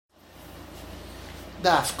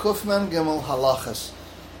Daf Kufman Gimel Halachas.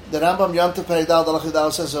 The Rambam Yom Tov Perek Dal Halacha Dal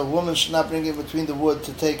says a woman should not bring in between the wood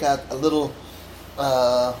to take out a little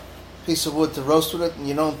piece of wood to roast with it, and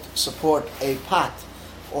you don't support a pot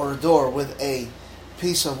or a door with a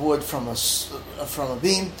piece of wood from a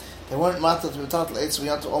beam. They weren't matat to metal eitz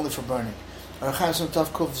v'yantu only for burning. Arachayim Sim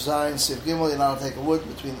Tav Kuf Zayin Siv Gimel. You're not to take a wood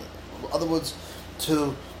between other woods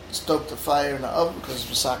to stoke the fire in the oven because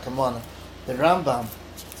it's B'sak Hamana. The Rambam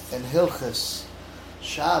in Hilchis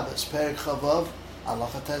Shabbos Perek Chavav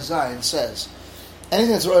Halacha Tezayin says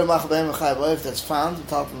anything that's roy machal b'hem v'chai b'oif that's found in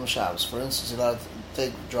top of the Shabbos. For instance, you're allowed to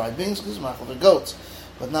take dried beans because it's machal for goats,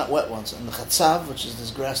 but not wet ones. And the chatzav, which is this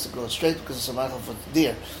grass that grows straight because it's a machal for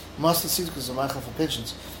deer. Mustard seeds because it's a machal for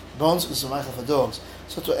pigeons. Bones because it's a machal for dogs.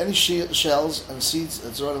 So to any shells and seeds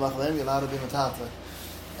that's roy machal b'hem, you're allowed to be metatler.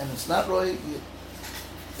 And it's not roy.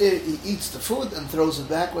 He eats the food and throws it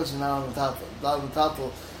backwards, and now allowed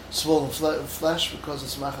metatler swollen flesh because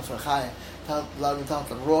it's machal for chayim. Allowed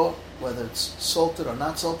metatler raw, whether it's salted or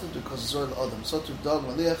not salted, because it's roy l'odom. So to dog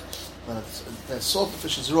maliach, when the salted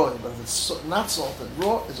fish is raw, but if it's not salted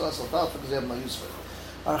raw, it's also metatler because they have no use for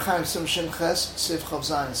it. Arachayim Sim Shin Ches Siv Chav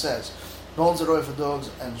Zayin says bones are roy for dogs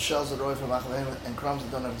and shells are roy for machavim, and crumbs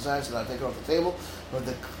that don't have desires, so that take it off the table. But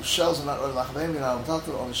the shells are not roy for machavim, you're not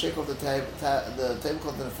metatler, only shake off the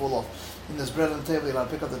tablecloth and it fall off. When there's bread on the table, you're allowed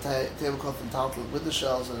to pick up the tablecloth and towel with the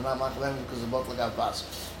shells, and they're not machavim because the bottle got passed.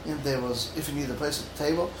 If you need a place at the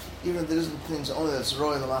table, even if there isn't things only that's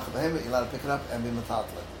roy in the machavim, you're allowed to pick it up and be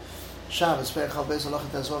metatler. Shabbos Perek Chal Beis Halacha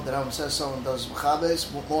Tezvav. The Rambam says someone does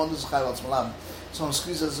mechabes, more does chayv al tzmalam. Someone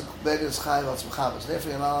squeezes a beggar is chayv al tzmechabes.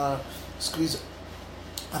 Therefore, you're not allowed to squeeze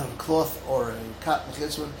out of a cloth or a cotton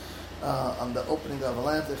chitzvah on the opening of a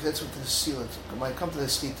lamp, the chitzvah to seal it. It might come to the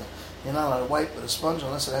schita. You're not allowed to wipe with a sponge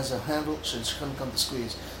unless it has a handle, so it shouldn't come to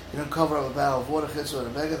squeeze. You don't cover up a barrel of water chitzvah with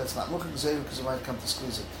a beggar, that's not muchak zeir because it might come to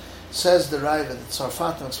squeeze it. Says the Raiva that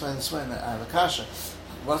Tzarfatim explained this way, and I have a kasha.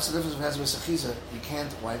 What's the difference if it has besachiza? You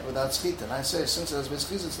can't wipe without schita. And I say, since it has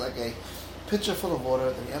besachiza, it's like a pitcher full of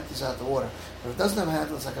water that he empties out the water. But if it doesn't have a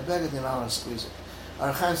handle, it's like a beggar, you're not allowed to squeeze it.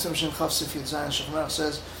 Arachayim Sim Shin Chav Sif Yud Zayin Shechmer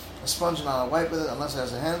says a sponge you're not allowed to wipe with it unless it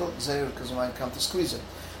has a handle, zeir because you might come to squeeze it.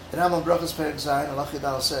 The Rambam Brachas Perek Zayin Halacha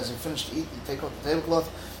Yudal says you finish to eat, you take off the tablecloth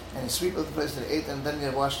and you sweep up the place that you ate, and then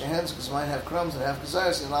you wash your hands because you might have crumbs and have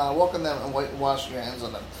gazayas, so you're not allowed to walk on them and wash your hands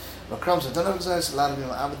on them. But crumbs that don't have gazayas, you're allowed to be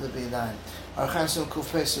ma'abed to be dying. Arachayim Sim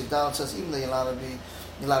Kuf Pesach Yudal says even though you're allowed to be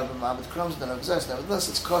ma'abed crumbs that don't have gazayas, nevertheless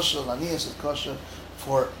it's kosher lanias, it's kosher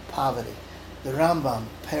for poverty. The Rambam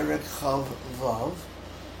Perek Chav Vav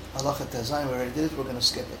Halacha Tezayin, we already did it, we're going to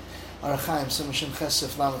skip it. Arachayim Sim Shin Ches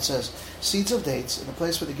Sif Lamed says seeds of dates in the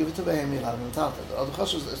place where they give it to Behem, you're allowed to be metatler. The other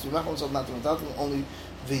chashuv is to be machal not to be metatler only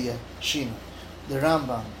via shina. The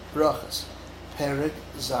Rambam Brachas Perek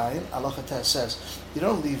Zayin Halacha Tes says you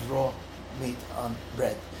don't leave raw meat on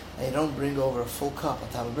bread, and you don't bring over a full cup on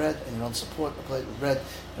top of bread, and you don't support a plate with bread.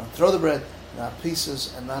 You don't throw the bread, not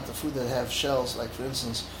pieces, and not the food that have shells, like for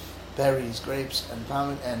instance berries, grapes, and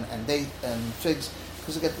pomegranate and date and figs,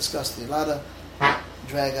 because they get disgusting. You're allowed to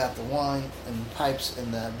drag out the wine and pipes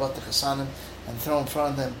in the Bata Chasanim and throw in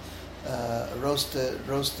front of them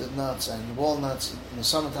roasted nuts and walnuts in the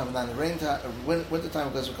summertime, and in the wintertime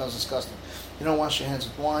because it becomes disgusting. You don't wash your hands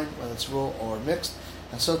with wine, whether it's raw or mixed,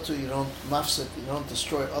 and so too you don't mafsit, you don't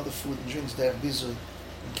destroy other food and drinks there bizui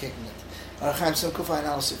and kicking it. Arachayim Sim Kufay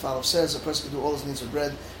Analysis Falov says a person can do all his needs with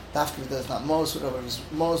bread, dafki does not mose, whatever it is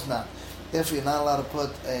mose not. Therefore you're not allowed to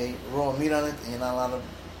put a raw meat on it, and you're not allowed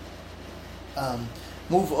to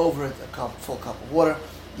move over it a full cup of water.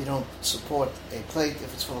 You don't support a plate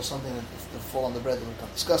if it's full of something that will fall on the bread that will become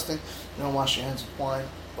disgusting. You don't wash your hands with wine,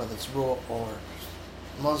 whether it's raw or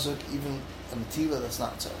mozuk, even a metiva that's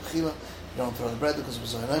not tzarechila. You don't throw the bread because it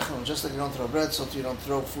was zoynechel, just like you don't throw bread, so too you don't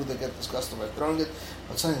throw food that gets disgusting by throwing it.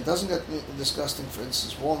 But something that doesn't get disgusting, for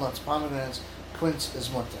instance, walnuts, pomegranates, quince, is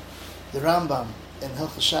mutter. The Rambam in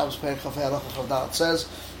Hilchos Shabbos Perek Chafei Halacha Chav Dalet says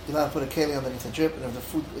you're allowed to put a keli underneath the drip, and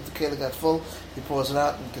if the keli got full, he pours it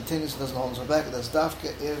out and continues and doesn't hold it back. That's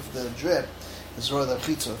dafka if the drip is roy the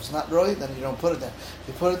chitza. If it's not roy, then you don't put it there. If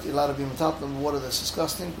you put it, you're allowed to be metatler in water that's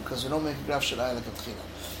disgusting because you don't make a graf shadai like a tchina.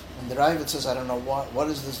 And the Raiva says, I don't know what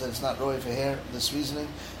is this that it's not roy for hair, this reasoning.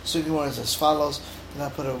 Sugimor is as follows. You're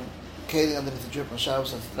not put a keli underneath the drip on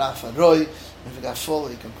Shabbos, that's rafa roy. If it got full,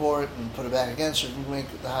 you can pour it and put it back again so you can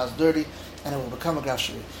make the house dirty, and it will become a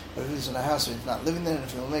grafshari. But if he's in a house, so he's not living there, and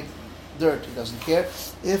if he'll make dirt, he doesn't care.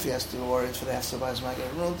 If he has to worry for the house to buy his magged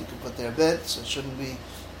room, he can put their bed, so it shouldn't be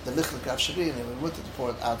the lichla grafshari, and he would want to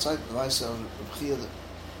pour it outside. The Maisa of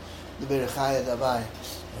the Berechaya Dabai.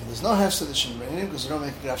 There's no hefsed that shouldn't bring it in because you don't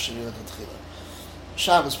make a grafshari with the tchila.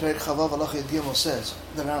 Shabbos, Perik Chavav Halacha Yud Gimel says,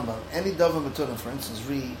 the Rambam, any Davar Maturim, for instance,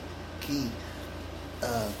 Ki,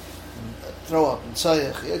 throw up, and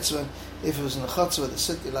Tzayach, Yitzvah, if it was in a Chatzah where the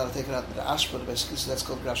sit, you're allowed to take it out with the Ashpa, basically, so that's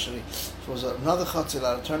called Grashari. If it was another Chatzah, you're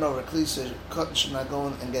allowed to turn over a Kli, so cotton should not go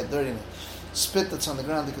in and get dirty in it. Spit that's on the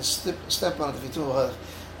ground, you can step on it if you do, and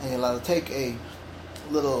you're allowed to take a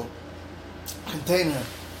little container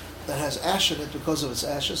that has ash in it because of its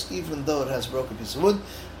ashes, even though it has a broken piece of wood,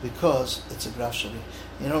 because it's a graf shari.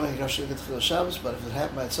 You don't make a graf shari get to Shabbos, but if it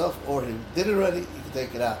happened by itself, or he did it already, you can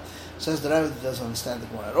take it out. Says the Rabbi that doesn't understand the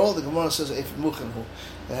Gemara at all. The Gemara says if muchenhu,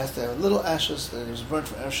 it has to have little ashes that was burnt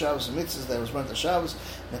from Erev Shabbos, and mitzvahs that was burnt on Shabbos,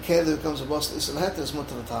 and the keli becomes a boss. Isel heter is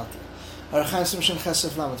mutar l'tatel. Arachan Simshin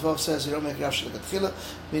Chesef Lamed Vav says you don't make graf shari get tchila,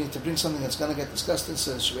 meaning to bring something that's going to get disgusted,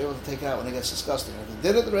 so you should be able to take it out when it gets disgusting. If he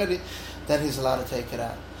did it already, then he's allowed to take it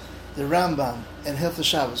out. The Rambam in Hilchos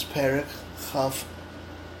Shabbos, Perik Chav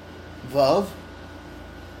Vav,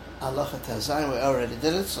 Halacha Tezayin, we already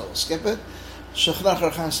did it, so we'll skip it. Shechnach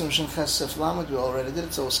Arachan Simshin Chesef Lamed, we already did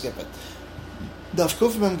it, so we'll skip it. Daf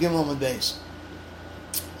Kuf Mem Gimel Amud Beis.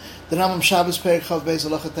 The Rambam Shabbos Perik Chav Beis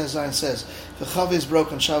Halacha Tezayin says, if the Chav is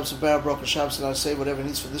broken, Shabbos, if barrel broken, Shabbos allowed to say whatever he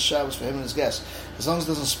needs for this Shabbos for him and his guests, as long as it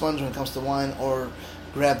doesn't sponge when it comes to wine or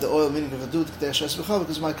grab the oil, meaning if it do it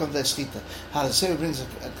because it might come to Eschita. How does it say? He brings a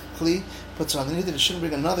kli, puts it underneath it. It shouldn't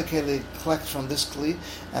bring another kli, collect from this kli,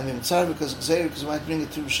 and be mitzvah because he might bring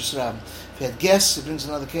it to Rosh Hashanah. If he had guests, he brings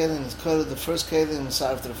another kli and it's called the first kli and mitzvah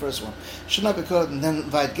after the first one. Should not be called and then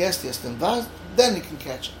invite guests. Yes, then he can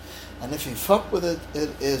catch it. And if he fuck with it, it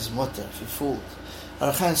is mutter. If he fooled.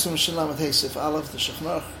 Arachan Sum Shalom Sif Aleph the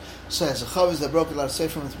Shechnach says a chav is that broke allowed to say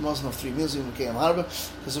from the muzzle of 3 meals even Kayam Harba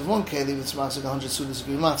because if one keli it's matzah 100 sudas of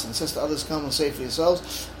matzah. And it says to others come and say for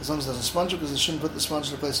yourselves as long as it doesn't sponge it because it shouldn't put the sponge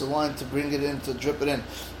in the place of wine to bring it in to drip it in.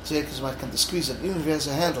 So because it might come to squeeze it even if it has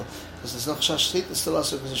a handle because there's no chash shit it's still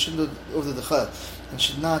also because it shouldn't do it over the chal and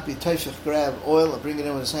should not be teifich grab oil or bring it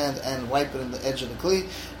in with his hand and wipe it in the edge of the kli.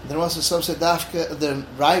 And then also some say dafka the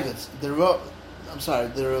rivet the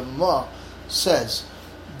Ramah says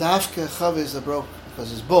dafka chav is the broke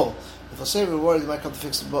because it's bull. If a saver worried, you might come to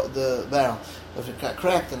fix the barrel. But if it got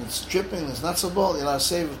cracked and it's dripping, it's not so bull, you're allowed to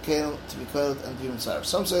save of kale to be coiled and be mitzvah.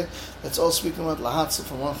 Some say that's all speaking about lahatza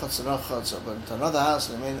from one chutz to another chutz, but to another house,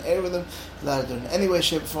 and remain in air with them, you're allowed to do it in any way,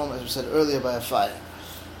 shape, or form, as we said earlier, by a fire.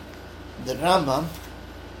 The Rambam,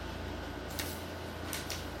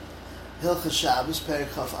 Hilchos Shabbos,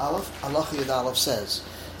 Perik Chaf Aleph, Halacha Yud Aleph says,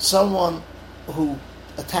 someone who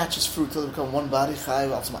attaches fruit till they become one body,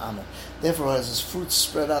 chayav al tzma'amer. Therefore, as his fruits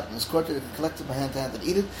spread out in his courtyard, he can collect it by hand to hand and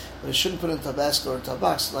eat it, but he shouldn't put it into a basket or into a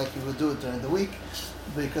box like he would do it during the week,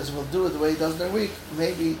 because if he'll do it the way he does during the week,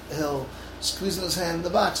 maybe he'll squeeze in his hand in the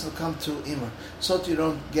box and it'll come to Imer. So you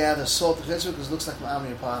don't gather salt because it looks like ma'amer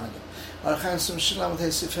you're piling it. Arachan Sim Shilam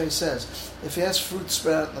says, if he has fruit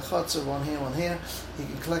spread out in the chutzah, one here, he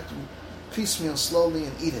can collect piecemeal slowly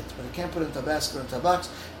and eat it, but he can't put it into a basket or into a box.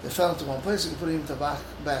 They fell into one place, he can put it into a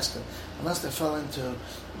basket. Unless they fell into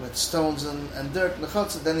with stones and dirt in the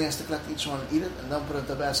chutzah, then he has to collect each one and eat it, and then put it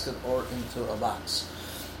into a basket or into a box.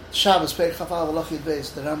 Shabbos, Perik Chafal Halacha Yud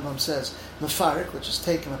Beis, the Rambam says, Mefarik, which is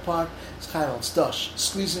taken apart, is chayil, it's dash.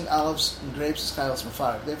 Squeezing olives and grapes is chayil, it's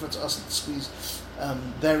Mefarik. Therefore it's also to squeeze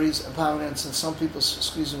berries and pomegranates, and some people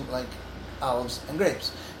squeeze them like olives and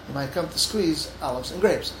grapes. You might come to squeeze olives and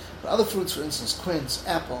grapes. But other fruits, for instance, quince,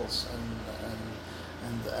 apples, and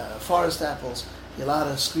forest apples, you're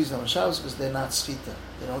allowed to squeeze them on Shabbos because they're not schita.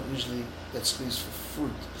 They don't usually get squeezed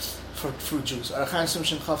for fruit juice. Arachan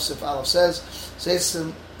Simshin Chafsif Aleph says,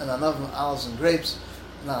 Zeitzim and Anavim, olives and grapes,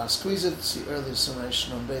 now squeeze it. See earlier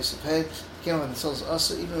summation on base of hay. Came up and themselves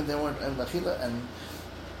also, even if they weren't Bachila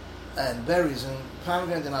and berries and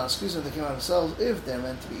pomegranate, they're not squeeze them, they came out themselves if they're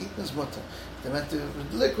meant to be eaten as mutter. If they're meant to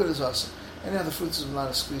be liquid as also. Any other fruits is allowed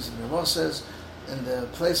to squeeze them. Ramah says, in the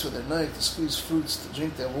place where they're known to squeeze fruits to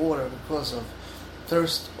drink their water because of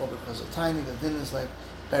thirst or because of timing, the din is like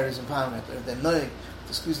berries and pomegranate. Or if they're known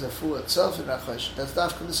to squeeze their food itself, you're not chosh. That's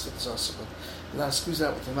dafka liskut is also good. You're allowed to squeeze it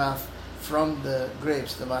out with your mouth from the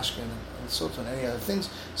grapes, the mashkin, and salt and any other things.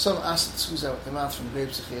 Some ask to squeeze out with your mouth from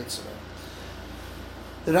grapes to chiyetzah.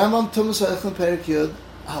 The Rambam Tumas Ha'echon Perik Yud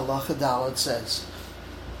Halacha Daled says,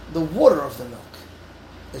 the water of the milk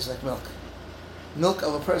is like milk. Milk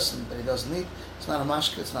of a person that he doesn't eat, it's not a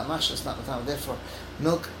mashka, it's not mashka, it's not matam. Therefore,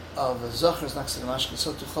 milk of a zocher is not considered mashka.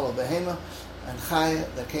 So to chol behema and chaya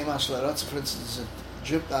that came out shalaratza, for instance, it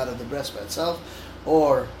dripped out of the breast by itself,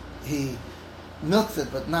 or he milked it,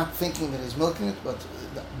 but not thinking that he's milking it,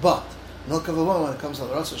 but milk of a woman when it comes to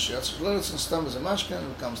the ratza shalaratza and stam is a mashka and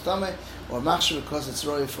it becomes tame or mashka because it's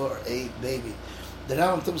roy for a baby. The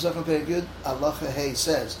Rambam Tumsach very good. Allah Hey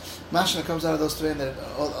says, Mashna comes out of those three, and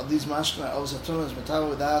all these Mashna are always a Tumah is Matava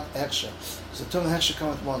without Heksha. So Tumah Heksha come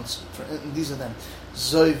at once. And these are them.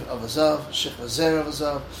 Zoiv of Azav, Shech Vazer of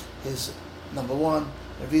Azav, his number one.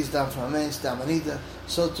 Revi's dam from a mace, dam anida.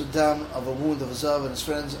 So to dam of a wound of Azav and his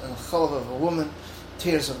friends, and Chalav of a woman,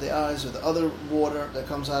 tears of the eyes, with the other water that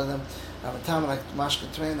comes out of them. And a time like Mashka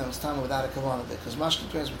Twain, and it's time without a kavanah, because Mashka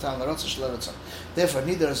Twain is time the Rotza Shlevitzon. Therefore,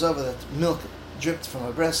 neither Azav that milk dripped from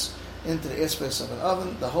her breast into the airspace of an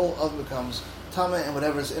oven, the whole oven becomes tameh, and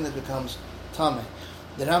whatever is in it becomes tameh.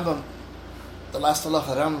 The Rambam, the last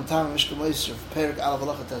halacha, Rambam Tameh Mishka Moisher, Perik Alav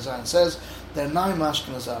Halacha Tazayin says there are 9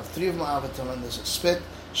 mashkin azav. 3 of them are avatam, and there's a spit,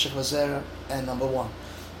 shech vazera, and number 1.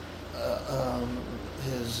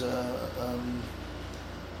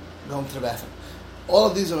 Going to the bathroom. All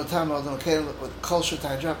of these are a time with culture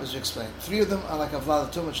time drop, as you explained. 3 of them are like a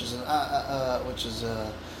vladatum, which is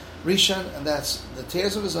Rishon, and that's the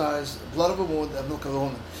tears of his eyes, the blood of a wound, and milk of a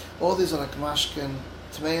woman. All these are like mashkin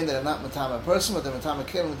tmein that are not matama a person, but they're matama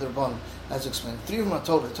kelim with the rabbanim, as explained. 3 of them are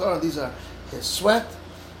told Torah. These are his sweat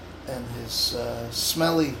and his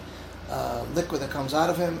smelly liquid that comes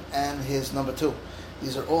out of him, and his number 2.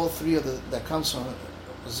 These are all 3 of that comes from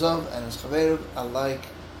Zav and his chaver are like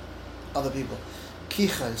other people.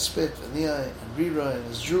 Kicha, his spit, v'niyah, and rira, and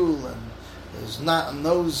his drool, and his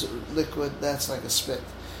nose liquid, that's like a spit.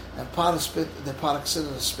 And part of spit, the part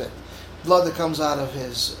considered a spit. Blood that comes out of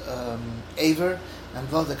his aver, and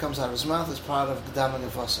blood that comes out of his mouth is part of Gedam and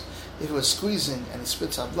Gevasa. If it was squeezing and he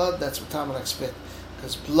spits out blood, that's what Tam like spit.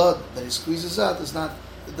 Because blood that he squeezes out is not,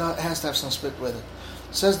 it has to have some spit with it.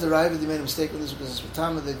 Says the Raiva, he made a mistake with this because it's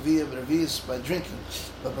Matama, the Gviya, but Revi is by drinking.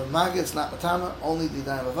 But by Maga, it's not Matama, only the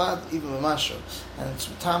Dayim Avad, even Mamasho. And it's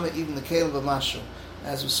Matama, even the Kalim Mamasho.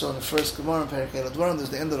 As we saw in the first Gemara in Perikei Dvarim, there's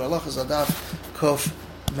the end of the Halachas Adaf Kof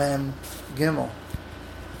Mem Gimel.